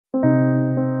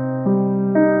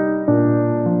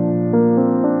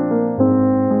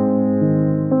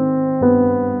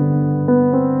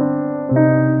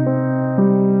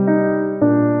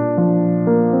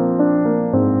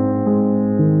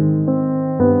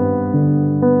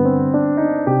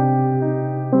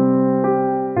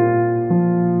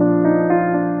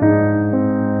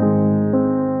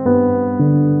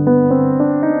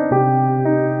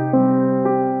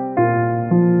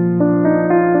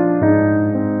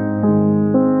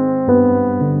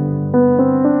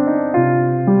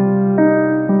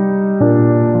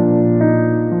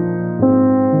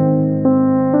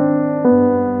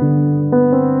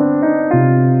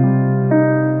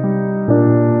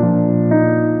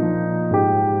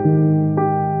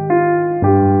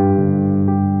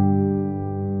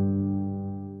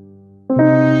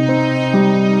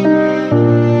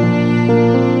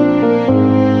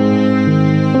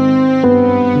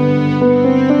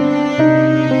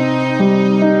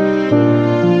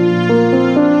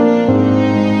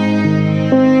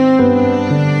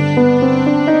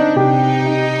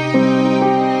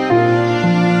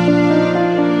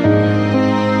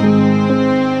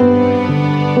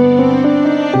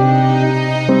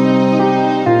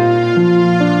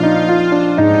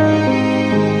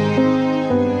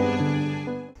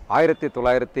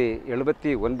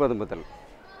1979 முதல்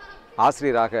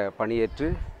ஆசிரியராக பணியேற்று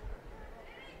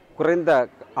குறைந்த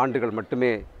ஆண்டுகள்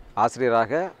மட்டுமே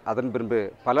ஆசிரியராக, அதன் பின்பு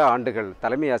பல ஆண்டுகள்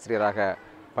தலைமை ஆசிரியராக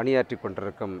பணியாற்றி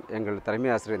கொண்டிருக்கும் எங்கள் தலைமை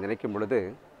ஆசிரியர் நினைக்கும் பொழுது,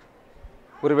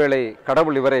 ஒருவேளை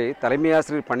கடவுள் இவரை தலைமை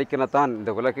ஆசிரியர் பணிக்கெனத்தான்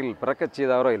இந்த உலகில் பிறக்கச்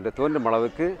செய்தாரோ என்று தோன்றும்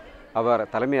அளவுக்கு அவர்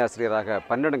தலைமை ஆசிரியராக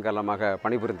 12 காலமாக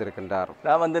பணிபுரிந்திருக்கின்றார்.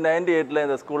 நான் 98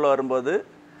 இந்த ஸ்கூலில் வரும்போது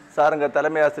சாருங்க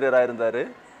தலைமை ஆசிரியராக இருந்தார்.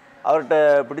 அவர்கிட்ட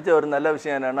பிடிச்ச ஒரு நல்ல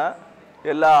விஷயம் என்னென்னா,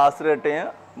 எல்லா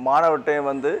ஆசிரியர்கிட்டையும் மாணவர்கிட்டையும்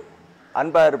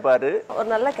அன்பாக இருப்பார். ஒரு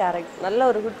நல்ல கேரக்டர், நல்ல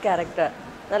ஒரு குட் கேரக்டர்,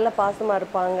 நல்ல பாசமாக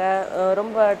இருப்பாங்க,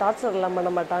 ரொம்ப டார்ச்சர்லாம்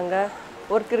பண்ண மாட்டாங்க.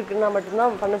 ஒர்க் இருக்குன்னா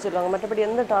மட்டும்தான் பண்ண சொல்லுவாங்க, மற்றபடி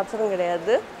எந்த டார்ச்சரும்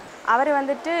கிடையாது. அவர்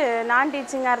நான்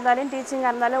டீச்சிங்காக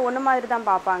இருந்தாலும் ஒன்று மாதிரி தான்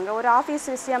பார்ப்பாங்க. ஒரு ஆஃபீஸ்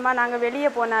விஷயமாக நாங்கள் வெளியே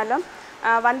போனாலும்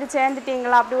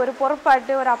சேர்ந்துட்டீங்களா அப்படி ஒரு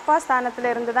பொறுப்பாட்டு ஒரு அப்பா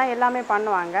ஸ்தானத்தில் இருந்து தான் எல்லாமே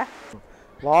பண்ணுவாங்க.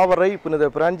 வாவரை புனித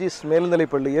பிரான்சிஸ்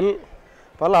மேல்நிலைப் பள்ளியில்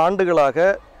பல ஆண்டுகளாக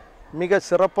மிக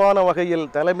சிறப்பான வகையில்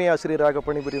தலைமை ஆசிரியராக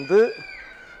பணிபுரிந்து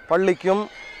பள்ளிக்கும்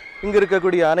இங்கு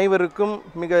இருக்கக்கூடிய அனைவருக்கும்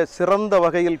மிக சிறந்த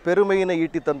வகையில் பெருமையினை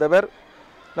ஈட்டி தந்தவர்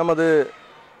நமது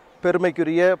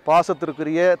பெருமைக்குரிய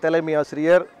பாசத்திற்குரிய தலைமை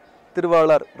ஆசிரியர்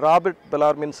திருவாளர் ராபர்ட்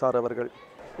பெலார்மின் சார் அவர்கள்.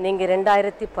 நீங்கள்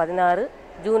 2016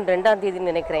 ஜூன் 2ஆம் தேதி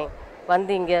நினைக்கிறேன்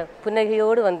வந்தீங்க,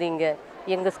 புன்னகையோடு வந்தீங்க,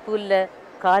 எங்கள் ஸ்கூலில்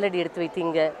காலடி எடுத்து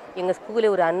வைத்தீங்க. எங்கள்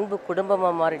ஸ்கூலில் ஒரு அன்பு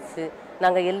குடும்பமாக மாறிடுச்சு.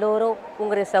 நாங்கள் எல்லோரும்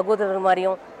உங்களுடைய சகோதரர்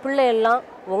மாதிரியும், பிள்ளையெல்லாம்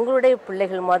உங்களுடைய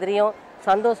பிள்ளைகள் மாதிரியும்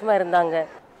சந்தோஷமாக இருந்தாங்க.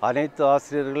 அனைத்து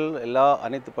ஆசிரியர்கள்,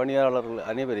 அனைத்து பணியாளர்கள்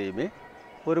அனைவரையுமே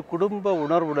ஒரு குடும்ப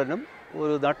உணர்வுடனும்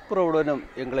ஒரு நட்புறவுடனும்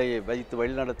எங்களை வைத்து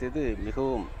வழிநடத்தியது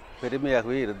மிகவும்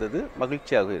பெருமையாகவே இருந்தது,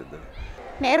 மகிழ்ச்சியாகவே இருந்தது.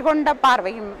 நேர்கொண்ட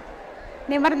பார்வையும்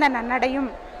நிமிர்ந்த நன்னடையும்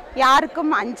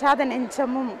யாருக்கும் அஞ்சாத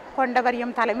நெஞ்சமும்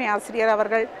கொண்டவரையும் தலைமை ஆசிரியர்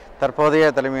அவர்கள். தற்போதைய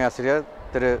தலைமை ஆசிரியர்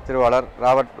திருவாளர்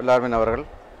ராபர்ட் பெலார்மின் அவர்கள்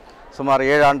சுமார்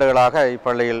 7 ஆண்டுகளாக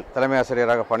இப்பள்ளியில் தலைமை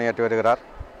ஆசிரியராக பணியாற்றி வருகிறார்.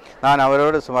 நான்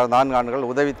அவரோடு சுமார் 4 ஆண்டுகள்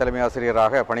உதவி தலைமை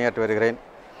ஆசிரியராக பணியாற்றி வருகிறேன்.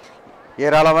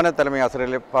 ஏராளமான தலைமை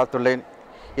ஆசிரியர்களை பார்த்துள்ளேன்.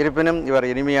 இருப்பினும் இவர்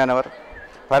இனிமையானவர்,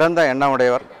 பரந்த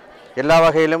எண்ணமுடையவர், எல்லா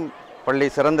வகையிலும் பள்ளி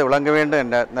சிறந்து விளங்க வேண்டும்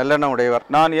என்ற நல்லெண்ணம் உடையவர்.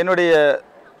 நான் என்னுடைய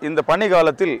இந்த பணி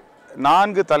காலத்தில்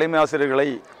 4 தலைமை ஆசிரியர்களை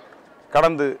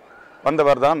கடந்து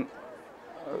வந்தவர்தான்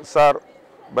சார்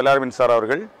பெலார்மின் சார்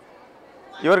அவர்கள்.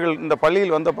 இவர்கள் இந்த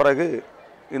பள்ளியில் வந்த பிறகு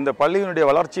இந்த பள்ளியினுடைய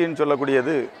வளர்ச்சின்னு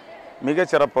சொல்லக்கூடியது மிக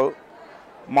சிறப்பு.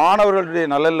 மாணவர்களுடைய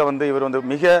நலனில் இவர்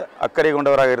மிக அக்கறை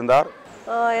கொண்டவராக இருந்தார்.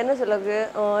 என்ன சொல்லுது,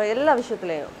 எல்லா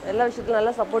விஷயத்துலையும்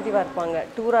நல்லா சப்போர்ட்டிவாக இருப்பாங்க.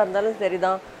 டூராக இருந்தாலும் சரி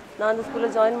தான். நான் அந்த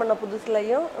ஸ்கூலில் ஜாயின் பண்ண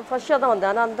புதுசுலையும் ஃபர்ஸ்ட்டாக தான்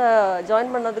வந்தேன். ஆனால் அந்த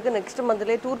ஜாயின் பண்ணதுக்கு நெக்ஸ்ட்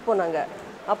மந்த்லேயே டூர் போனாங்க.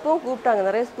 அப்போவும் கூப்பிட்டாங்க.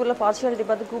 நிறைய ஸ்கூலில் பார்ஷியாலிட்டி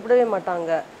பார்த்து கூப்பிடவே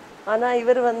மாட்டாங்க. ஆனால்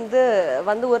இவர் வந்து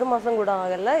 1 மாதம் கூட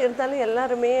ஆகலை. இருந்தாலும்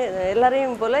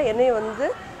எல்லாரையும் போல் என்னையும்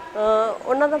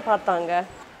ஒன்றா தான் பார்த்தாங்க.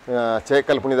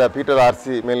 சேக்கல் புனித பீட்டர்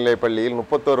ஆர்சி மேல்நிலைப் பள்ளியில்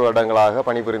 31 வருடங்களாக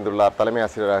பணிபுரிந்துள்ளார் தலைமை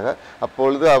ஆசிரியராக.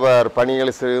 அப்பொழுது அவர்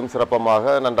பணிகளை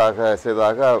சிறப்பமாக நன்றாக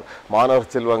செய்ததாக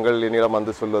மாணவர் செல்வங்கள்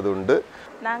என்னிடம் சொல்வது உண்டு.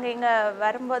 நாங்கள் இங்கே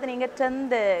வரும்போது நீங்கள்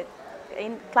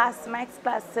 10th class maths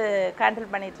class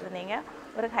handle பண்ணிட்டு இருந்தீங்க.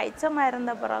 ஒரு ஹைச்சமாக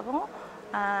இருந்த பிறகும்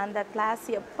அந்த கிளாஸ்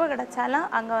எப்போ கிடைச்சாலும்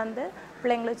அங்கே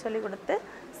பிள்ளைங்களுக்கு சொல்லிக் கொடுத்து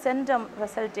சென்டம்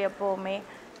ரிசல்ட் எப்போவுமே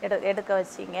எடுக்க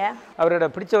வச்சிங்க. அவரோட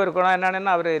பிடிச்ச ஒரு குணம்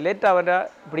என்னென்னா, அவர் லேட்டாக வர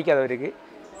பிடிக்காதவருக்கு.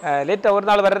 லேட்டாக ஒரு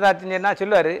நாள் வர்றதாச்சுன்னா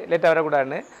சொல்லுவார் லேட்டாக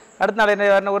வரக்கூடாதுன்னு. அடுத்த நாள் என்ன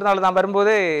வரணும், ஒரு நாள் தான்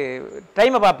வரும்போது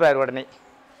டைமை பார்ப்பார். உடனே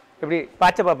இப்படி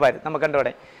பாய்ச்ச பார்ப்பார். நம்ம கண்ட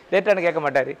உடனே லேட்டானு கேட்க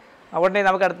மாட்டார். உடனே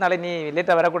நமக்கு அடுத்த நாள் நீ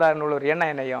லேட்டாக வரக்கூடாதுன்னு ஒரு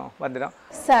எண்ணம் என்னையும் வந்துடும்.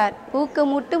 சார்,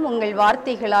 ஊக்கமூட்டும் உங்கள்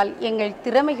வார்த்தைகளால் எங்கள்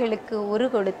திறமைகளுக்கு உரு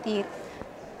கொடுத்தீர்.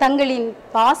 தங்களின்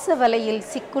பாச வலையில்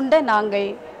சிக்குண்ட நாங்கள்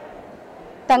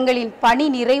தங்களின் பணி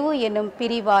நிறைவு என்னும்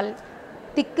பிரிவால்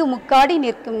திக்கு முக்காடி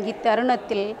நிற்கும்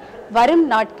இத்தருணத்தில் வரும்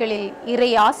நாட்களில் இறை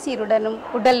ஆசிரியருடனும்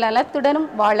உடல் நலத்துடனும்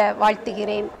வாழ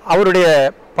வாழ்த்துகிறேன். அவருடைய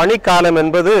பணிக்காலம்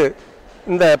என்பது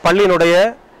இந்த பள்ளியினுடைய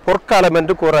பொற்காலம்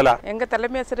என்று கூறலாம். எங்கள்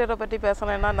தலைமை ஆசிரியரை பற்றி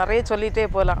பேசணும்னா நிறைய சொல்லிகிட்டே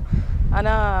போகலாம்.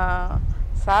 ஆனால்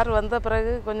சார் வந்த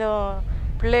பிறகு கொஞ்சம்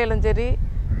பிள்ளைகளும் சரி,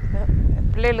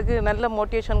 பிள்ளைகளுக்கு நல்ல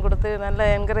மோட்டிவேஷன் கொடுத்து நல்லா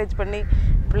என்கரேஜ் பண்ணி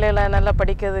பிள்ளைகளை நல்லா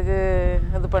படிக்கிறதுக்கு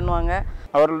இது பண்ணுவாங்க.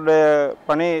 அவர்களுடைய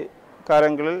பணி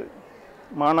காரியங்களில்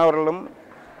மாணவர்களும்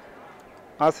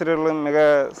ஆசிரியர்களும் மிக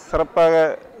சிறப்பாக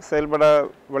செயல்பட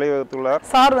வழிவகுத்துள்ளார்.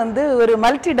 சார் ஒரு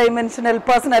மல்டி டைமென்ஷனல்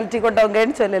பர்சனாலிட்டி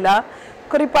கொண்டவங்கன்னு சொல்லலாம்.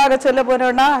 குறிப்பாக சொல்ல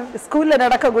போனோம்னா, ஸ்கூலில்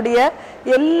நடக்கக்கூடிய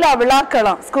எல்லா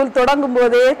விழாக்களும் ஸ்கூல் தொடங்கும்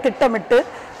போதே திட்டமிட்டு,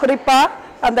 குறிப்பாக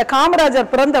அந்த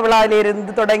காமராஜர் பிறந்த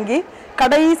விழாவிலிருந்து தொடங்கி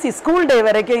கடைசி ஸ்கூல் டே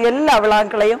வரைக்கும் எல்லா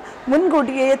விழாக்களையும்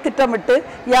முன்கூட்டியே திட்டமிட்டு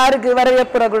யாருக்கு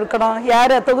வரவேற்புரை கொடுக்கணும்,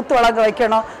 யாரை தொகுத்து வழங்க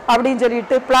வைக்கணும் அப்படின்னு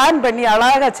சொல்லிட்டு பிளான் பண்ணி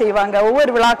அழகாக செய்வாங்க.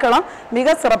 ஒவ்வொரு விழாக்களும்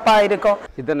மிக சிறப்பாக இருக்கும்.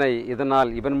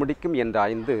 இதனால் இவன் முடிக்கும் என்ற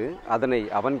ஐந்து அதனை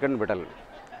அவன்கண் விடல்.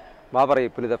 வாவரை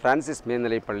புனித பிரான்சிஸ்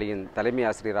மேல்நிலைப் பள்ளியின் தலைமை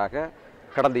ஆசிரியராக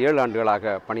கடந்த 7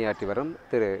 ஆண்டுகளாக பணியாற்றி வரும்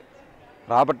திரு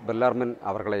ராபர்ட் பெல்லார்மன்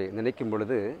அவர்களை நினைக்கும்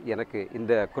பொழுது எனக்கு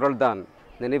இந்த குரல்தான்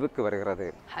நினைவுக்கு வருகிறது.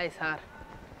 ஹாய் சார்,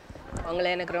 உங்களை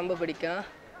எனக்கு ரொம்ப பிடிக்கும்.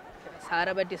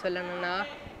 சாரை பற்றி சொல்லணும்னா,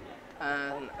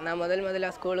 நான் முதல்ல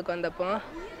ஸ்கூலுக்கு வந்தப்போ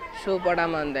ஷூ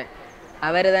போடாமல் வந்தேன்.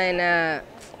 அவர் தான் என்னை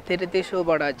திருத்தி ஷூ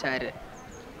போட வச்சார்.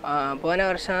 போன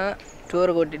வருஷம்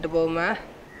டூர் கூட்டிகிட்டு போகும்போது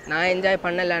நான் என்ஜாய்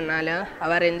பண்ணலைன்னாலும்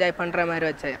அவர் என்ஜாய் பண்ணுற மாதிரி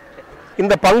வச்சார்.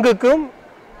 இந்த பங்குக்கும்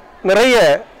நிறைய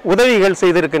உதவிகள்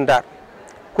செய்திருக்கின்றார்.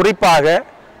 குறிப்பாக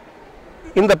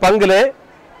இந்த பங்கில்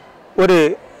ஒரு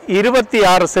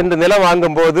 26 சென்ட் நிலம்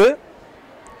வாங்கும்போது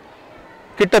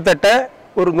கிட்டத்தட்ட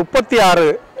ஒரு 36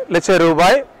 லட்சம்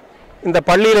ரூபாய் இந்த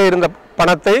பள்ளியில் இருந்த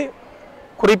பணத்தை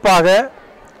குறிப்பாக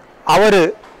அவர்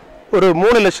ஒரு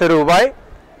 3 லட்சம் ரூபாய்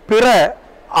பிற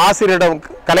ஆசிரியரிடம்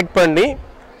கலெக்ட் பண்ணி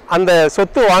அந்த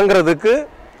சொத்து வாங்குறதுக்கு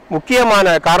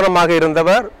முக்கியமான காரணமாக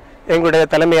இருந்தவர் எங்களுடைய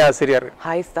தலைமை ஆசிரியர்.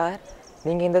 ஹாய் சார்,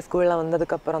 நீங்கள் இந்த ஸ்கூலில்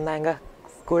வந்ததுக்கப்புறம் தான் எங்கள்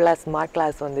ஸ்கூலில் ஸ்மார்ட்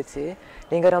கிளாஸ் வந்துச்சு.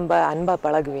 நீங்கள் ரொம்ப அன்பாக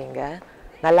பழகுவீங்க,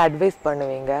 நல்லா அட்வைஸ்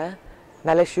பண்ணுவீங்க,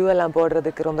 நல்ல ஷூ எல்லாம்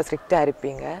போடுறதுக்கு ரொம்ப ஸ்ட்ரிக்டாக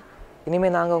இருப்பீங்க.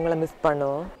 இனிமேல் நாங்கள் உங்களை மிஸ்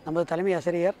பண்ணுவோம். நமது தலைமை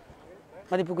ஆசிரியர்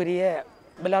மதிப்புக்குரிய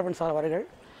பெல்லார்மன் சார் அவர்கள்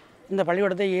இந்த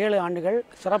பள்ளிக்கூடத்தை 7 ஆண்டுகள்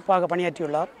சிறப்பாக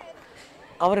பணியாற்றியுள்ளார்.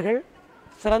 அவர்கள்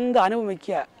சிறந்த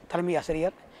அனுபவமிக்க தலைமை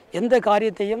ஆசிரியர். எந்த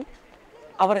காரியத்தையும்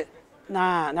அவர்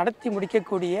நடத்தி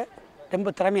முடிக்கக்கூடிய ரொம்ப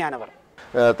திறமையானவர்.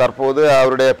 தற்போது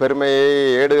அவருடைய பெருமையை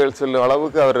ஏடுகள் சொல்லும்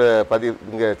அளவுக்கு அவர்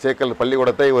இங்கே சேக்கல்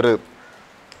பள்ளிக்கூடத்தை ஒரு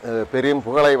பெரிய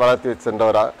புகழை வளர்த்து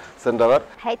சென்றவர்.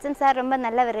 ஹெச்எம் சார் ரொம்ப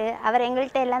நல்லவர். அவர்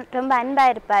எங்கள்கிட்ட எல்லாம் ரொம்ப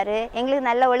அன்பாக இருப்பார். எங்களுக்கு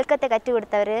நல்ல ஒழுக்கத்தை கற்றுக்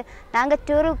கொடுத்தவர். நாங்கள்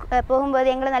டூருக்கு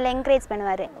போகும்போது எங்களை நல்லா என்கரேஜ்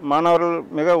பண்ணுவார். மாணவர்கள்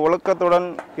மிக ஒழுக்கத்துடன்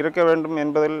இருக்க வேண்டும்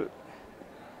என்பதில்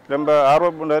ரொம்ப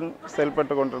ஆர்வமுடன்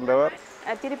செயல்பட்டு கொண்டிருந்தவர்.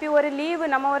 திருப்பி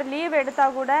நம்ம ஒரு லீவ்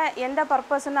எடுத்தால் கூட எந்த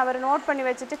பர்பஸ்ன்னு அவர் நோட் பண்ணி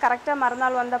வச்சுட்டு கரெக்டாக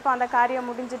மறுநாள் வந்தப்போ அந்த காரியம்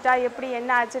முடிஞ்சிட்டா எப்படி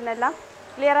என்ன ஆச்சுன்னு எல்லாம்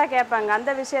கிளியராக கேட்பாங்க.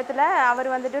 அந்த விஷயத்தில் அவர்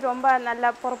வந்துட்டு ரொம்ப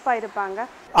நல்ல பொறுப்பாக இருப்பாங்க.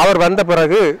 அவர் வந்த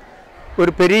பிறகு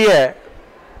ஒரு பெரிய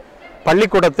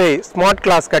பள்ளிக்கூடத்தை ஸ்மார்ட்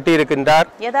கிளாஸ் கட்டி இருக்கின்றார்.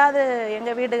 ஏதாவது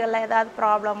எங்கள் வீடுகளில் ஏதாவது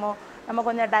ப்ராப்ளமோ நம்ம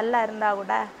கொஞ்சம் டல்லாக இருந்தால்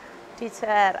கூட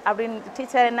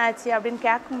டீச்சர் என்னாச்சு அப்படின்னு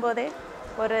கேட்கும்போதே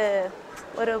ஒரு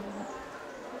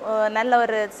நல்ல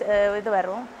ஒரு இது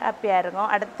வரும், ஹாப்பியாக இருக்கும்.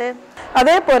 அடுத்து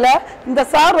அதே போல் இந்த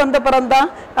சார் வந்த பிறந்தான்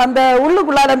அந்த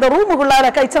உள்ளுக்குள்ளார அந்த ரூமுக்குள்ளார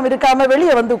கைச்சம் இருக்காமல்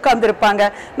வெளியே வந்து உட்கார்ந்துருப்பாங்க.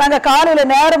 நாங்கள்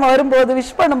காலையில் நேரம் வரும்போது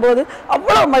விஷ் பண்ணும்போது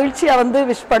அவ்வளோ மகிழ்ச்சியாக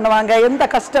விஷ் பண்ணுவாங்க. எந்த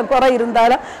கஷ்டம் குறை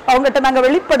இருந்தாலும் அவங்ககிட்ட நாங்கள்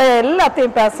வெளிப்பட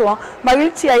எல்லாத்தையும் பேசுவோம்.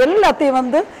 மகிழ்ச்சியாக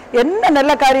எல்லாத்தையும் என்ன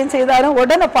நல்ல காரியம் செய்தாலும்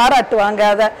உடனே பாராட்டுவாங்க.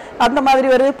 அதை அந்த மாதிரி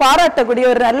ஒரு பாராட்டக்கூடிய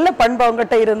ஒரு நல்ல பண்பு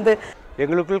அவங்ககிட்ட இருந்து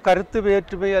எங்களுக்குள் கருத்து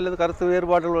வேற்றுமை அல்லது கருத்து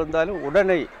வேறுபாடுகள் வந்தாலும்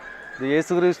உடனே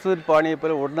இயேசு கிறிஸ்துவின் பாணியை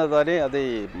போல உடனே அதை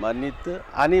மன்னித்து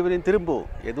அனைவரையும் திரும்பவும்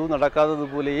எதுவும் நடக்காதது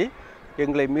போலேயே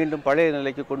எங்களை மீண்டும் பழைய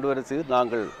நிலைக்கு கொண்டு வர செய்து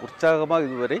நாங்கள் உற்சாகமாக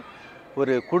இதுவரை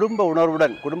ஒரு குடும்ப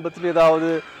உணர்வுடன் குடும்பத்தில் ஏதாவது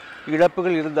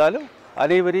இழப்புகள் இருந்தாலும்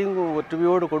அனைவரையும்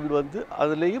ஒற்றுமையோடு கொண்டு வந்து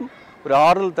அதிலேயும் ஒரு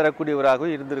ஆறுதல்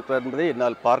தரக்கூடியவராகவே இருந்திருக்கிறார் என்பதை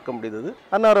என்னால் பார்க்க முடிந்தது.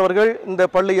 அன்னார் அவர்கள் இந்த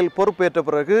பள்ளியில் பொறுப்பேற்ற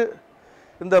பிறகு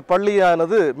இந்த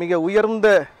பள்ளியானது மிக உயர்ந்த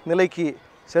நிலைக்கு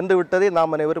சென்று விட்டதை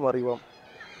நாம் அனைவரும் அறிவோம்.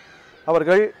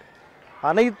 அவர்கள்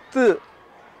அனைத்து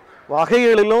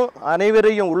வகைகளிலும்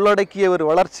அனைவரையும் உள்ளடக்கிய ஒரு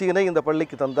வளர்ச்சியினை இந்த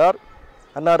பள்ளிக்கு தந்தார்.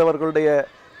 அன்னார் அவர்களுடைய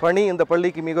பணி இந்த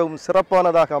பள்ளிக்கு மிகவும்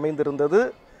சிறப்பானதாக அமைந்திருந்தது.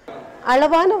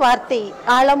 அளவான வார்த்தை,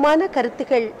 ஆழமான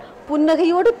கருத்துக்கள்,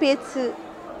 புன்னகையோடு பேச்சு,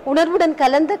 உணர்வுடன்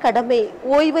கலந்த கடமை,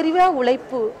 ஓய்வறிவா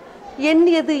உழைப்பு,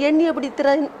 எண்ணியபடி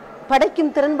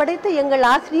படைக்கும் திறன் படைத்த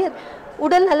எங்கள் ஆசிரியர்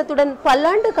உடல் நலத்துடன்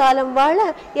பல்லாண்டு காலம் வாழ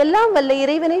எல்லாம் வல்ல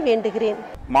இறைவனை வேண்டுகிறேன்.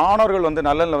 மாணவர்கள்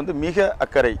நலனில் மிக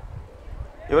அக்கறை.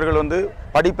 இவர்கள்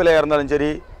படிப்பில் இருந்தாலும் சரி,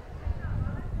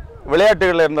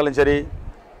 விளையாட்டுகளில் இருந்தாலும் சரி,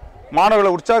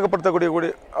 மாணவர்களை உற்சாகப்படுத்தக்கூடிய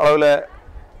அளவில்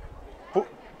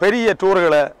பெரிய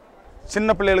டூர்களை,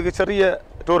 சின்ன பிள்ளைகளுக்கு சிறிய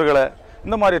டூர்களை,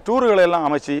 இந்த மாதிரி டூர்களை எல்லாம்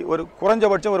அமைச்சு ஒரு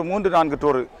குறைஞ்சபட்சம் ஒரு 3-4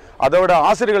 டூரு, அதை விட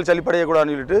ஆசிரியர்கள்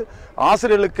சலிப்படையக்கூடாதுன்னு சொல்லிட்டு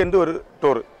ஆசிரியர்களுக்கென்று ஒரு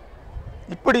டூரு,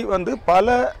 இப்படி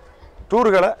பல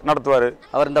டூர்களை நடத்துவார்.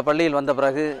 அவர் இந்த பள்ளியில் வந்த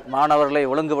பிறகு மாணவர்களை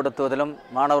ஒழுங்குபடுத்துவதிலும்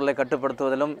மாணவர்களை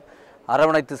கட்டுப்படுத்துவதிலும்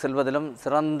அரவணைத்து செல்வதிலும்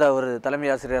சிறந்த ஒரு தலைமை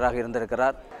ஆசிரியராக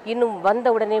இருந்திருக்கிறார். இன்னும்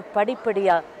வந்தவுடனே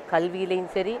படிப்படியாக கல்வியிலையும்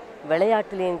சரி,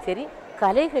 விளையாட்டுலேயும் சரி,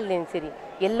 கலைகள்லையும் சரி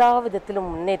எல்லா விதத்திலும்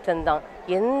முன்னேற்றம் தான்.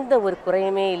 எந்த ஒரு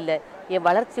குறையுமே இல்லை. என்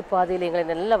வளர்ச்சி பாதையில் எங்களை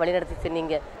நல்லா வழிநடத்தி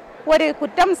சொன்னீங்க. ஒரு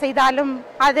குற்றம் செய்தாலும்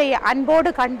அதை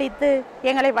அன்போடு கண்டித்து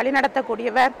எங்களை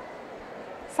வழிநடத்தக்கூடியவர்.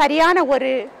 சரியான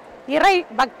ஒரு இறை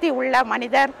பக்தி உள்ள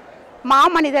மனிதர்,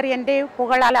 மாமனிதர் என்றே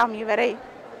புகழலாம் இவரை.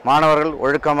 மாணவர்கள்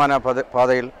ஒழுக்கமான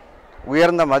பாதையில்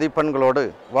உயர்ந்த மதிப்பெண்களோடு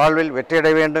வாழ்வில்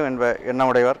வெற்றியடைய வேண்டும் என்ற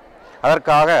எண்ணமுடையவர்.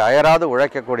 அதற்காக அயராது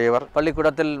உழைக்கக்கூடியவர்.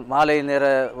 பள்ளிக்கூடத்தில் மாலை நேர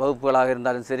வகுப்புகளாக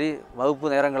இருந்தாலும் சரி, வகுப்பு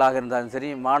நேரங்களாக இருந்தாலும் சரி,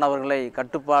 மாணவர்களை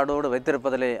கட்டுப்பாடோடு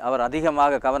வைத்திருப்பதிலே அவர்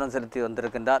அதிகமாக கவனம் செலுத்தி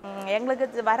வந்திருக்கின்றார்.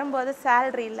 எங்களுக்கு வரும்போது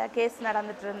சேலரி இல்லை, கேஸ்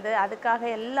நடந்துட்டு இருந்து,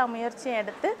 அதுக்காக எல்லா முயற்சியும்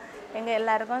எடுத்து எங்கள்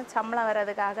எல்லாருக்கும் சம்பளம்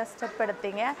வர்றதுக்காக ஸ்டெப்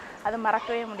எடுத்தீங்க. அது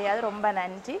மறக்கவே முடியாது. ரொம்ப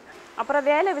நன்றி. அப்புறம்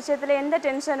வேலை விஷயத்தில் எந்த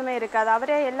டென்ஷனுமே இருக்காது.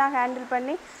 அவரே எல்லாம் ஹேண்டில்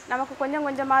பண்ணி நமக்கு கொஞ்சம்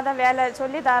கொஞ்சமாக தான் வேலை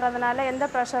சொல்லி தரதுனால எந்த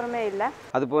ப்ரெஷருமே இல்லை.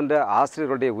 அதுபோன்ற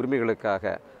ஆசிரியர்களுடைய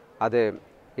உரிமைகளுக்காக அது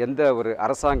எந்த ஒரு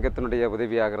அரசாங்கத்தினுடைய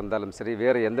உதவியாக இருந்தாலும் சரி,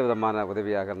 வேறு எந்த விதமான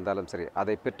உதவியாக இருந்தாலும் சரி,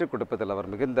 அதை பெற்றுக் கொடுப்பதில்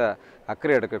அவர் மிகுந்த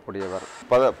அக்கறை எடுக்கக்கூடியவர்.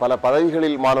 பல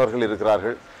பதவிகளில் மாணவர்கள்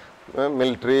இருக்கிறார்கள்.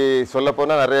 மிலிட்ரி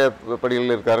சொல்லப்போனால் நிறைய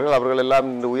படிகளில் இருக்கிறார்கள். அவர்கள் எல்லாம்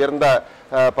இந்த உயர்ந்த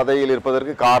பதவியில்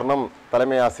இருப்பதற்கு காரணம்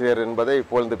தலைமை ஆசிரியர் என்பதை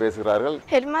புகழ்ந்து பேசுகிறார்கள்.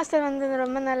 ஹெட் மாஸ்டர் வந்து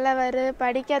ரொம்ப நல்லவர்,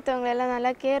 படிக்காதவங்களெல்லாம்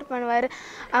நல்லா கேர் பண்ணுவார்.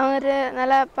 அவர்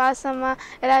நல்லா பாசமாக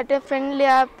எல்லார்ட்டையும்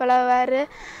ஃப்ரெண்ட்லியாக பழகுவார்.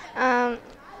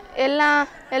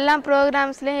 எல்லா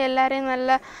ப்ரோக்ராம்ஸ்லேயும் எல்லாரையும்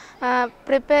நல்லா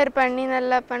ப்ரிப்பேர் பண்ணி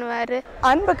நல்லா பண்ணுவார்.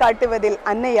 அன்பு காட்டுவதில்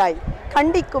அன்னையாய்,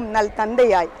 கண்டிக்கும் நல்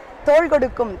தந்தையாய், தோள்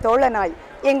கொடுக்கும் தோழனாய்,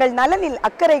 எங்கள் நலனில்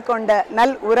அக்கறை கொண்ட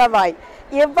நல் உறவாய்,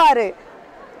 எவ்வாறு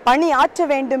பணி ஆற்ற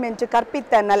வேண்டும் என்று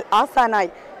கற்பித்த நல்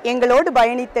ஆசானாய், எங்களோடு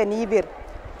பயணித்த நீவிர்,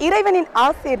 இறைவனின்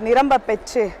ஆசீர் நிரம்ப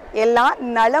பெற்று எல்லா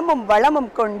நலமும்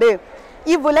வளமும் கொண்டு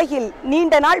இவ்வுலகில்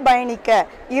நீண்ட நாள் பயணிக்க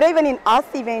இறைவனின்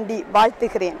ஆசி வேண்டி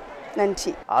வாழ்த்துகிறேன்.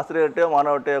 நன்றி. ஆசிரியர்கிட்டயோ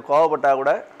மாணவர்கிட்டயோ கோவப்பட்டால்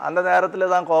கூட அந்த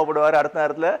நேரத்தில் தான் கோவப்படுவார். அடுத்த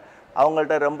நேரத்தில்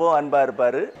அவங்கள்ட்ட ரொம்பவும் அன்பாக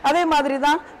இருப்பார். அதே மாதிரி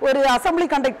தான் ஒரு அசம்பிளி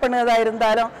கண்டக்ட் பண்ணதா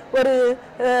இருந்தாலும்,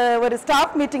 ஒரு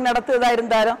ஸ்டாஃப் மீட்டிங் நடத்துவதா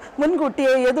இருந்தாலும்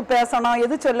முன்கூட்டியே எது பேசணும்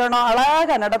எது சொல்லணும்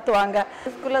அழகாக நடத்துவாங்க.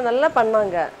 ஸ்கூலில் நல்லா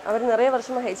பண்ணாங்க. அவர் நிறைய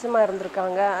வருஷமாக ஹெச்எம்மாக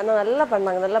இருந்திருக்காங்க. ஆனால் நல்லா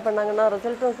பண்ணாங்கன்னா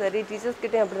ரிசல்ட்டும் சரி, டீச்சர்ஸ்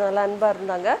கிட்டே அப்படி நல்லா அன்பாக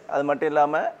இருந்தாங்க. அது மட்டும்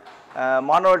இல்லாமல்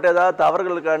மாணவர்கிட்ட ஏதாவது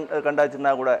தவறுகள்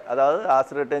கண்டாச்சுன்னா கூட, அதாவது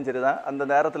ஆசிரியர்கிட்டையும் சரி தான், அந்த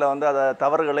நேரத்தில் வந்து அதை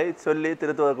தவறுகளை சொல்லி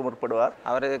திருத்துவதற்கு முற்படுவார்.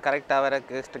 அவர் கரெக்டாக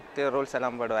அவருக்கு ஸ்ட்ரிக்ட் ரூல்ஸ்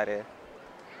எல்லாம் போடுவார்.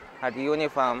 அது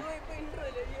யூனிஃபார்ம்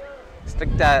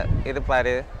ஸ்ட்ரிக்டாக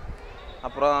இருப்பார்.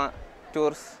 அப்புறம்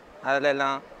டூர்ஸ்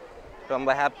அதிலெல்லாம்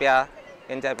ரொம்ப ஹாப்பியாக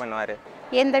என்ஜாய் பண்ணுவார்.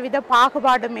 எந்தவித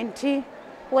பாகுபாடுமின்றி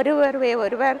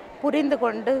ஒருவர் புரிந்து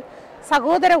கொண்டு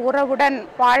சகோதர உறவுடன்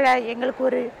வாழ எங்களுக்கு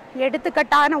ஒரு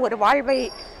எடுத்துக்காட்டான ஒரு வாழ்வை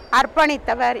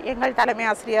அர்ப்பணித்தவர் எங்கள் தலைமை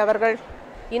ஆசிரியர் அவர்கள்.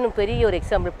 இன்னும் பெரிய ஒரு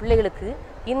எக்ஸாம்பிள், பிள்ளைகளுக்கு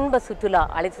இன்ப சுற்றுலா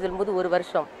அழைத்து செல்லும்போது ஒரு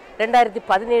வருஷம்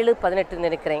 2017-18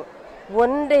 நினைக்கிறேன்,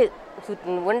 ஒன்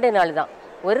டே நாள் தான்,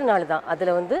 ஒரு நாள் தான்.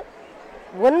 அதில் வந்து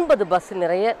 9 பஸ்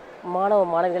நிறைய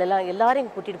மாணவிகள்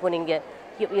எல்லாரையும் கூட்டிகிட்டு போனீங்க.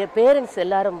 பேரண்ட்ஸ்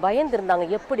எல்லாரும் பயந்துருந்தாங்க,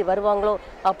 எப்படி வருவாங்களோ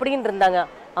அப்படின்னு இருந்தாங்க.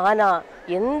 ஆனால்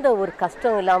எந்த ஒரு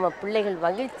கஷ்டம் இல்லாமல் பிள்ளைகள்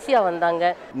மகிழ்ச்சியாக வந்தாங்க.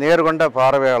 நேர்கொண்ட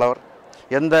பார்வையாளர்,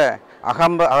 எந்த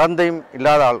அகந்தையும்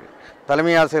இல்லாத ஆள்.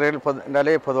 தலைமை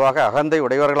ஆசிரியர்கள் பொதுவாக அகந்தை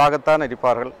உடையவர்களாகத்தான்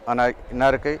இருப்பார்கள். ஆனால்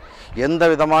இன்னாருக்கு எந்த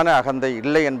விதமான அகந்தை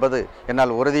இல்லை என்பது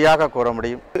என்னால் உறுதியாக கூற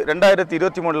முடியும்.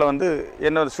 2023 வந்து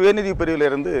என்னோட சுயநிதி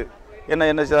பிரிவிலிருந்து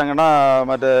என்ன செய்தாங்கன்னா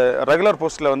மற்ற ரெகுலர்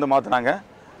போஸ்ட்டில் வந்து மாற்றினாங்க.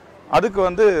 அதுக்கு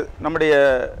வந்து நம்முடைய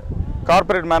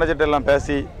கார்ப்பரேட் மேனேஜர்கிட்ட எல்லாம்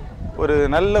பேசி ஒரு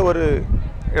நல்ல ஒரு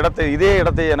இதே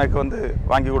இடத்தை எனக்கு வந்து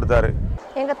வாங்கி கொடுத்தாரு.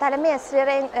 எங்கள் தலைமை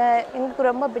ஆசிரியரை எங்களுக்கு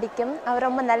ரொம்ப பிடிக்கும். அவர்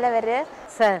ரொம்ப நல்லவர்.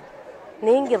 சார்,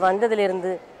 நீங்கள்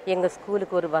வந்ததிலிருந்து எங்கள்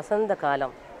ஸ்கூலுக்கு ஒரு வசந்த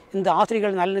காலம். இந்த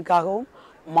ஆசிரியர்கள் நலனுக்காகவும்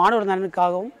மாணவர்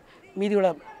நலனுக்காகவும்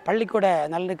மீதியுள்ள பள்ளிக்கூட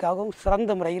நலனுக்காகவும்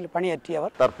சிறந்த முறையில்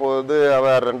பணியாற்றியவர். தற்போது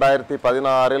அவர்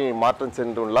 2016 மாற்றம்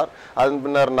சென்றுள்ளார். அதன்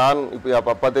பின்னர் நான்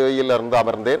இப்போ பதவியில் இருந்து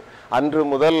அமர்ந்தேன். அன்று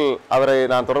முதல் அவரை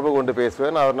நான் தொடர்பு கொண்டு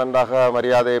பேசுவேன். அவர் நன்றாக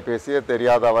மரியாதையை பேசிய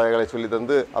தெரியாத வகைகளை சொல்லி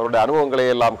தந்து அவருடைய அனுபவங்களை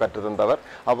எல்லாம் கற்று தந்தவர்.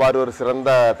 அவ்வாறு ஒரு சிறந்த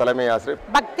தலைமை ஆசிரியர்.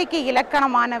 பக்திக்கு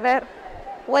இலக்கணமானவர்.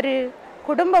 ஒரு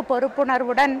குடும்ப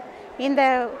பொறுப்புணர்வுடன் இந்த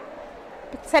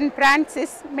சென்ட்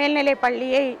பிரான்சிஸ் மேல்நிலை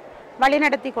பள்ளியை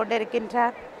வழிநடத்தி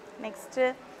கொண்டிருக்கின்றார். நெக்ஸ்ட்டு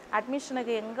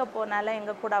அட்மிஷனுக்கு எங்கே போனாலும்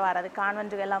எங்கள் கூட வர்றது,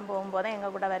 கான்வென்ட்டுக்கு எல்லாம் போகும்போது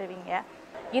எங்கள் கூட வருவீங்க.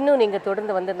 இன்னும் நீங்கள்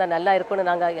தொடர்ந்து வந்திருந்தால் நல்லா இருக்கும்னு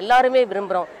நாங்கள் எல்லாருமே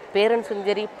விரும்புகிறோம். பேரண்ட்ஸும்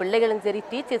சரி, பிள்ளைகளும் சரி,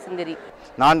 டீச்சர்ஸும் சரி.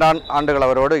 4 ஆண்டுகள்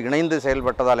அவரோடு இணைந்து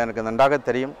செயல்பட்டதால் எனக்கு நன்றாக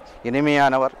தெரியும்.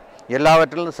 இனிமையானவர்,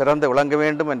 எல்லாவற்றிலும் சிறந்து விளங்க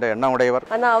வேண்டும் என்ற எண்ணம் உடையவர்.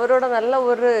 ஆனால் அவரோட நல்ல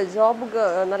ஒரு ஜாபுக்கு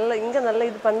இங்கே நல்ல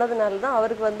இது பண்ணதுனால தான்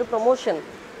அவருக்கு வந்து ப்ரொமோஷன்,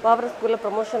 வாவரை ஸ்கூலில்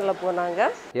ப்ரொமோஷனில் போனாங்க.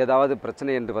 ஏதாவது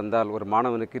பிரச்சனை என்று வந்தால் ஒரு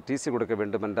மாணவனுக்கு டிசி கொடுக்க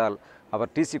வேண்டும் என்றால்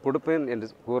அவர் டிசி கொடுப்பேன் என்று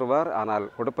கூறுவார். ஆனால்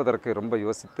கொடுப்பதற்கு ரொம்ப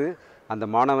யோசித்து அந்த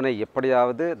மாணவனை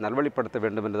எப்படியாவது நல்வழிப்படுத்த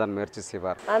வேண்டும் என்று தான் முயற்சி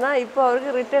செய்வார். ஆனால் இப்போ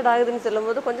அவருக்கு ரிட்டையர்ட் ஆகுதுன்னு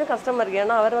சொல்லும்போது கொஞ்சம் கஷ்டமாக இருக்குது.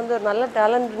 ஏன்னா அவர் வந்து ஒரு நல்ல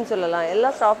டேலண்ட்னு சொல்லலாம்.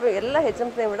 எல்லா ஸ்டாஃபையும் எல்லா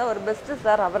ஹெச்எம்ஸையும் விட ஒரு பெஸ்ட்டு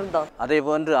சார் அவர் தான். அதே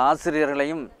போன்று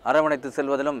ஆசிரியர்களையும் அரவணைத்து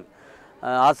செல்வதிலும்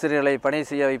ஆசிரியர்களை பணி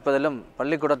செய்ய வைப்பதிலும்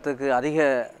பள்ளிக்கூடத்துக்கு அதிக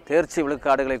தேர்ச்சி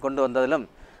விழுக்காடுகளை கொண்டு வந்ததிலும்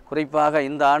குறிப்பாக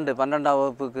இந்த ஆண்டு 12ஆம்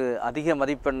வகுப்புக்கு அதிக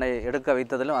மதிப்பெண்ணை எடுக்க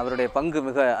வைத்ததிலும் அவருடைய பங்கு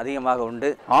மிக அதிகமாக உண்டு.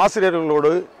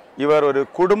 ஆசிரியர்களோடு இவர் ஒரு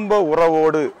குடும்ப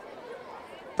உறவோடு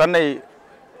தன்னை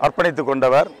அர்ப்பணித்து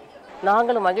கொண்டவர்.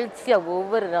 நாங்களும் மகிழ்ச்சியாக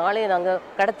ஒவ்வொரு நாளையும் நாங்கள்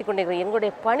கடத்தி கொண்டிருக்கிறோம்.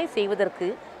 எங்களுடைய பணி செய்வதற்கு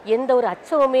எந்த ஒரு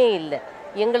அச்சமுமே இல்லை.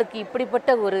 எங்களுக்கு இப்படிப்பட்ட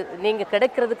ஒரு நீங்கள்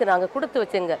கிடைக்கிறதுக்கு நாங்கள் கொடுத்து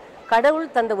வச்சோங்க.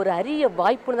 கடவுள் தந்த ஒரு அரிய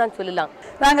வாய்ப்புன்னு தான் சொல்லலாம்.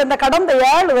 நாங்கள் இந்த கடந்த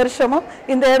 7 வருஷமும்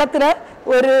இந்த இடத்துல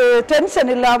ஒரு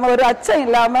டென்ஷன் இல்லாமல் ஒரு அச்சம்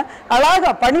இல்லாமல்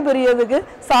அழகாக பணிபுரியதுக்கு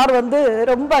சார் வந்து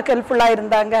ரொம்ப ஹெல்ப்ஃபுல்லாக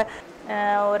இருந்தாங்க.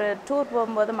 ஒரு டூர்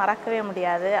போகும்போது மறக்கவே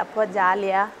முடியாது. அப்போ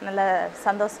ஜாலியாக நல்ல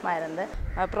சந்தோஷமாக இருந்து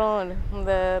அப்புறம்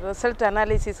இந்த ரிசல்ட்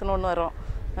அனாலிசிஸ்னு ஒன்று வரும்.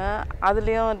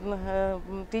 அதுலேயும்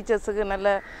டீச்சர்ஸுக்கு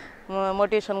நல்ல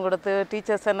மோட்டிவேஷன் கொடுத்து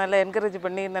டீச்சர்ஸை நல்லா என்கரேஜ்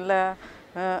பண்ணி நல்லா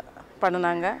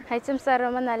பண்ணினாங்க. ஹெச்எம் சார்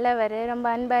ரொம்ப நல்லவர், ரொம்ப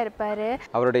அன்பாக இருப்பார்.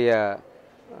 அவருடைய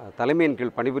தலைமையின்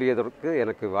கீழ் பணிபுரியதற்கு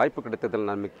எனக்கு வாய்ப்பு கிடைத்ததில்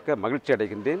நான் மிக்க மகிழ்ச்சி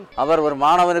அடைகின்றேன். அவர் ஒரு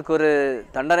மாணவனுக்கு ஒரு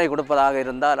தண்டனை கொடுப்பதாக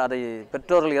இருந்தால் அதை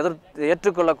பெற்றோர்கள்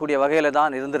ஏற்றுக்கொள்ளக்கூடிய வகையில்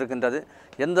தான் இருந்திருக்கின்றது.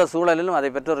 எந்த சூழலிலும் அதை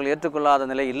பெற்றோர்கள் ஏற்றுக்கொள்ளாத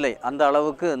நிலை இல்லை. அந்த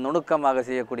அளவுக்கு நுணுக்கமாக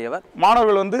செய்யக்கூடியவர்.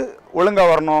 மாணவர்கள் வந்து ஒழுங்காக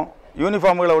வரணும்,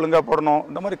 யூனிஃபார்ம்களை ஒழுங்காக போடணும்,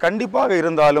 இந்த மாதிரி கண்டிப்பாக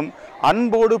இருந்தாலும்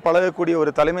அன்போடு பழகக்கூடிய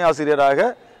ஒரு தலைமை ஆசிரியராக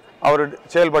அவர்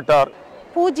செயல்பட்டார்.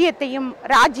 பூஜ்ஜியத்தையும்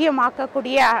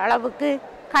ராஜ்யமாக்கக்கூடிய அளவுக்கு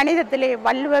கணிதத்திலே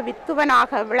வல்லுவ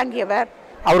வித்துவனாக விளங்கியவர்.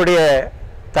 அவருடைய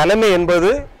தலைமை என்பது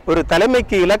ஒரு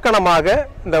தலைமைக்கு இலக்கணமாக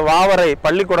இந்த வாவரை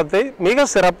பள்ளிக்கூடத்தை மிக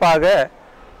சிறப்பாக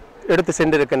எடுத்து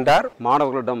சென்றிருக்கின்றார்.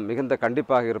 மாணவர்களிடம் மிகுந்த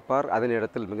கண்டிப்பாக இருப்பார், அதே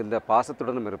இடத்தில் மிகுந்த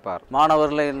பாசத்துடனும் இருப்பார்.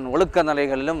 மாணவர்களின் ஒழுக்க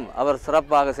நிலைகளிலும் அவர்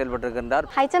சிறப்பாக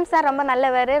செயல்பட்டிருக்கின்றார். ஹெச்எம் சார் ரொம்ப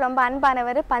நல்லவர், ரொம்ப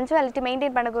அன்பானவர், பஞ்சுவாலிட்டி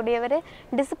மெயின்டைன் பண்ணக்கூடியவர்,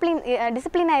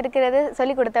 டிசிப்ளினாக இருக்கிறது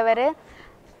சொல்லிக் கொடுத்தவர்,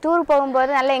 டூர்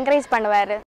போகும்போது நல்லா என்கரேஜ்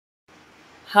பண்ணுவார்.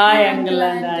 Hi uncle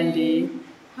and auntie.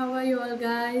 How are you all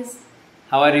guys?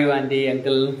 How are you auntie,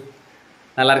 uncle?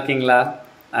 நல்லா இருக்கீங்களா?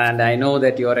 And I know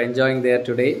that you are enjoying there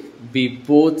today. We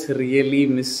both really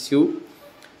miss you.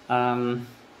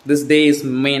 This day is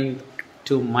meant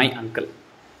to my uncle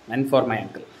and for my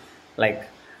uncle. Like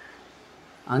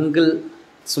uncle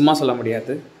சும்மா சொல்ல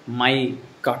முடியாது. My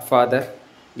godfather,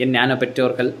 என் ஞான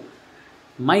பெற்றோர்கள்,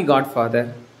 my godfather.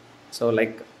 So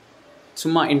like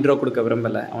சும்மா intro கொடுக்க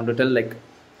விரும்பல. I want to tell like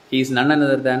he is none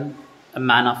other than a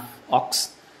man of ox,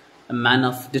 a man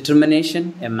of determination,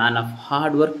 a man of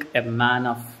hard work, a man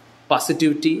of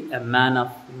positivity, a man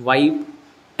of vibe,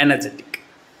 energetic.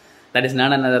 That is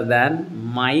none other than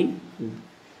my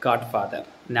godfather,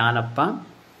 Nanappa,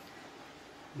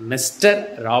 Mr.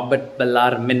 Robert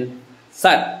Bellarmin,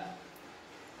 sir.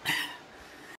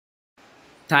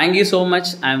 Thank you so much.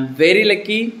 I am very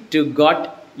lucky to got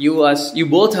you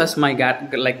both as my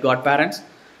godparents,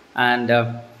 and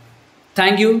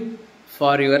thank you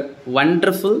for your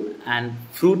wonderful and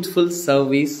fruitful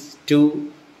service to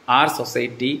our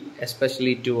society,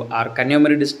 especially to our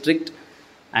Kanyakumari district,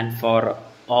 and for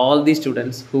all the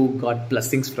students who got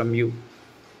blessings from you.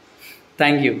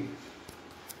 Thank you.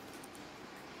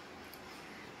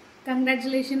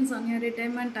 Congratulations on your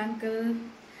retirement, uncle.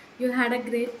 You had a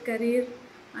great career,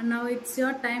 and now it's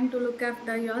your time to look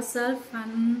after yourself,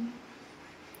 and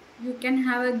you can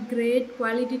have a great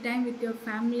quality time with your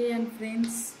family and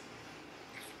friends.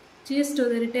 Cheers to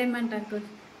the retirement, uncle.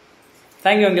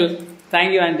 Thank you, uncle. Thank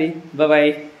you, auntie. Bye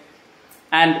bye.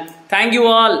 And thank you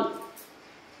all.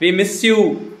 We miss you.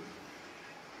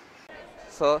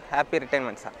 So happy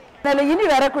retirement, sir. இனி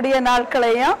வரக்கூடிய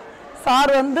நாட்களையும்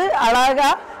sir வந்து அழகா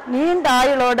நீண்ட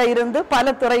ஆயுளோட இருந்து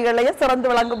பல துறைகளையும் சிறந்து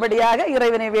விளங்கும்படியாக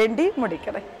இறைவனை வேண்டி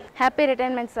முடிக்கிறேன். Happy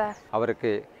retirement sir.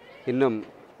 அவருக்கு இன்னும்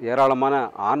ஏராளமான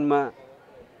ஆன்ம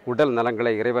உடல்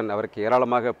நலங்களை இறைவன் அவருக்கு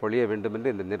ஏராளமாக பொழிய வேண்டும்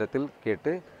என்று இந்த நேரத்தில்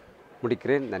கேட்டு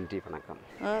முடிக்கிறேன். நன்றி, வணக்கம்.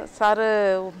 சார்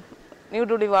நியூ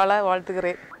டியூட்டி வாழ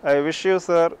வாழ்த்துக்கிறேன். I wish you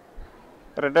sir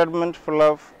retirement full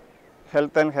of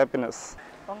health and happiness.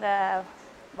 உங்கள்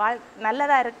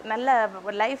நல்ல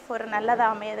லைஃப் ஒரு நல்லதாக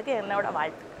அமையதுக்கு என்னோட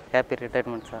வாழ்த்து. Happy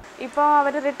retirement sir. இப்போ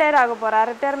அவர் ரிட்டையர் ஆக போகிறார்.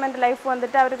 ரிட்டையர்மெண்ட் லைஃப்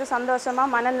வந்துட்டு அவருக்கு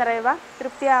சந்தோஷமாக மன நிறைவாக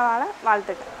திருப்தியாக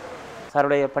வாழ்த்துக்கள்.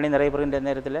 சாருடைய பணி நிறைவேறுகின்ற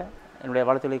நேரத்தில் என்னுடைய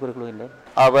வாழ்த்துக்களை குறிப்பிடுகின்றேன்.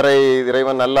 அவரை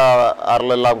இறைவன் நல்ல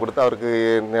அருளெல்லாம் கொடுத்து அவருக்கு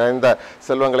நிறைந்த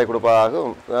செல்வங்களை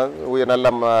கொடுப்பதாகவும் நல்ல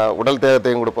உடல்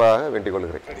தேகத்தையும் கொடுப்பதாக வேண்டிக்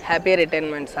கொள்கிறேன். Happy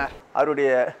retirement sir. அவருடைய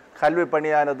கல்வி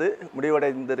பணியானது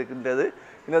முடிவடைந்திருக்கின்றது.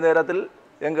 இந்த நேரத்தில்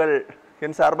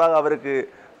என் சார்பாக அவருக்கு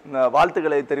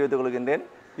வாழ்த்துக்களை தெரிவித்துக் கொள்கின்றேன்.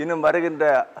 இன்னும் வருகின்ற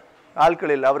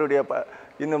நாட்களில் அவருடைய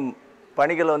இன்னும்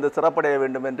பணிகள் வந்து சிறப்படைய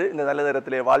வேண்டும் என்று இந்த நல்ல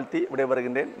நேரத்திலே வாழ்த்தி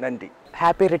விடைபெறுகின்றேன். நன்றி.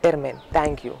 Happy retirement.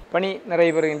 தேங்க்யூ. பணி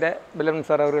நிறைவு பெறுகின்ற பெலர்மன்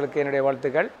சார் அவர்களுக்கு என்னுடைய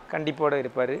வாழ்த்துக்கள். கண்டிப்போடு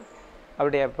இருப்பார்.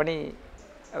 அவருடைய பணி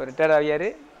அவர் ரிட்டையர் ஆகியார்.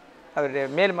 அவருடைய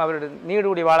மேலும் அவருடைய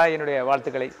நீடூடி வாழ என்னுடைய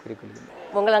வாழ்த்துக்களை குறிப்பிடுகிறேன்.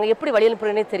 உங்களை நாங்கள் எப்படி வழி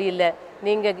அனுப்புறேன்னே தெரியல.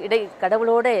 நீங்கள்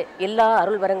கடவுளோட எல்லா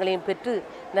அருள் வரங்களையும் பெற்று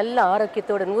நல்ல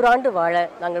ஆரோக்கியத்தோடு 100 ஆண்டு வாழ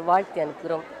நாங்கள் வாழ்த்தி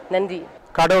அனுப்புகிறோம். நன்றி.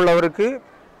 கடவுள் அவருக்கு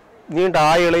நீண்ட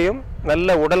ஆயுளையும்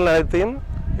நல்ல உடல் நலத்தையும்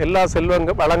எல்லா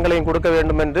வளங்களையும் கொடுக்க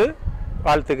வேண்டும் என்று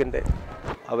வாழ்த்துகின்றேன்.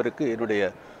 அவருக்கு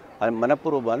என்னுடைய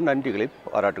மனப்பூர்வமான நன்றிகளை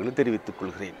பாராட்டுகளை தெரிவித்துக்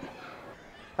கொள்கிறேன்.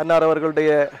 அன்னார்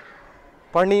அவர்களுடைய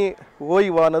பணி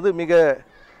ஓய்வானது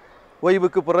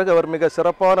ஓய்வுக்கு பிறகு அவர் மிக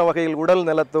சிறப்பான வகையில் உடல்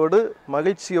நலத்தோடு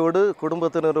மகிழ்ச்சியோடு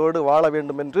குடும்பத்தினரோடு வாழ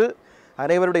வேண்டும் என்று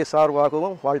அனைவருடைய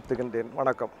சார்பாகவும் வாழ்த்துகின்றேன்.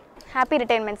 வணக்கம். Happy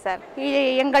retirement sir.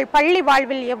 எங்கள் பள்ளி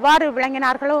வாழ்வில் எவ்வாறு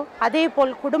விளங்கினார்களோ அதே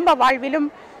போல் குடும்ப வாழ்விலும்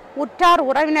உற்றார்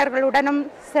உறவினர்களுடனும்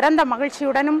சிறந்த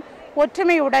மகிழ்ச்சியுடனும்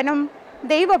ஒற்றுமையுடனும்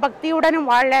தெய்வ பக்தியுடனும்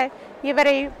வாழ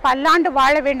இவரை பல்லாண்டு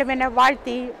வாழ வேண்டும் என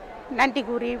வாழ்த்தி நன்றி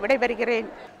கூறி விடைபெறுகிறேன்.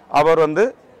 அவர்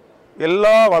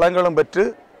எல்லா வளங்களும் பெற்று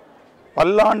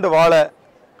பல்லாண்டு வாழ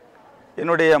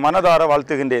என்னுடைய மனதார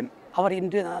வாழ்த்துகின்றேன். அவர்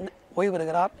இன்று ஓய்வு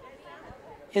பெறுகிறார்.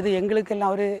 இது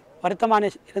எங்களுக்கெல்லாம் ஒரு வருத்தமான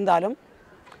இருந்தாலும்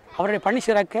அவருடைய பணி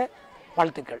சிறக்க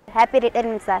வாழ்த்துக்கள். Happy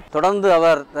retirement sir. தொடர்ந்து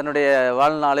அவர் தன்னுடைய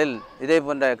வாழ்நாளில் இதே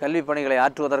போன்ற கல்வி பணிகளை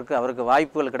ஆற்றுவதற்கு அவருக்கு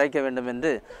வாய்ப்புகள் கிடைக்க வேண்டும்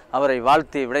என்று அவரை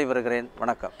வாழ்த்தி விடைபெறுகிறேன்.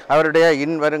 வணக்கம். அவருடைய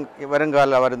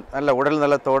வருங்கால அவர் நல்ல உடல்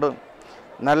நலத்தோடும்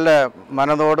நல்ல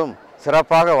மனதோடும்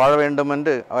சிறப்பாக வாழ வேண்டும்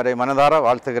என்று அவரை மனதார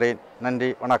வாழ்த்துகிறேன்.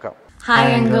 நன்றி. வணக்கம்.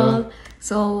 Hi uncle.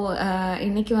 ஸோ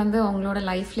இன்றைக்கி உங்களோட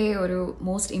லைஃப்லேயே ஒரு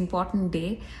மோஸ்ட் இம்பார்ட்டன்ட் டே.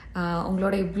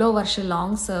 உங்களோட இவ்வளோ வருஷம்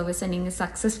லாங் சர்வீஸை நீங்கள்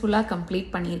சக்ஸஸ்ஃபுல்லாக கம்ப்ளீட்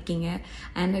பண்ணியிருக்கீங்க.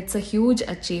 And it's a huge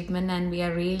achievement and we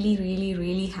are really really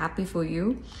really happy for you.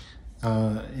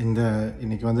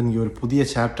 இன்னைக்கு நீங்கள் ஒரு புதிய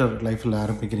சாப்டர் லைஃப்பில்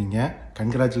ஆரம்பிக்கிறீங்க.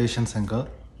 Congratulations uncle.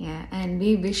 Yeah, and we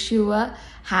wish you a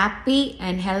happy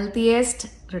and healthiest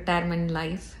retirement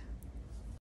life.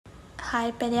 Hi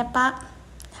Periyappa,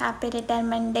 happy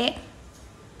retirement day.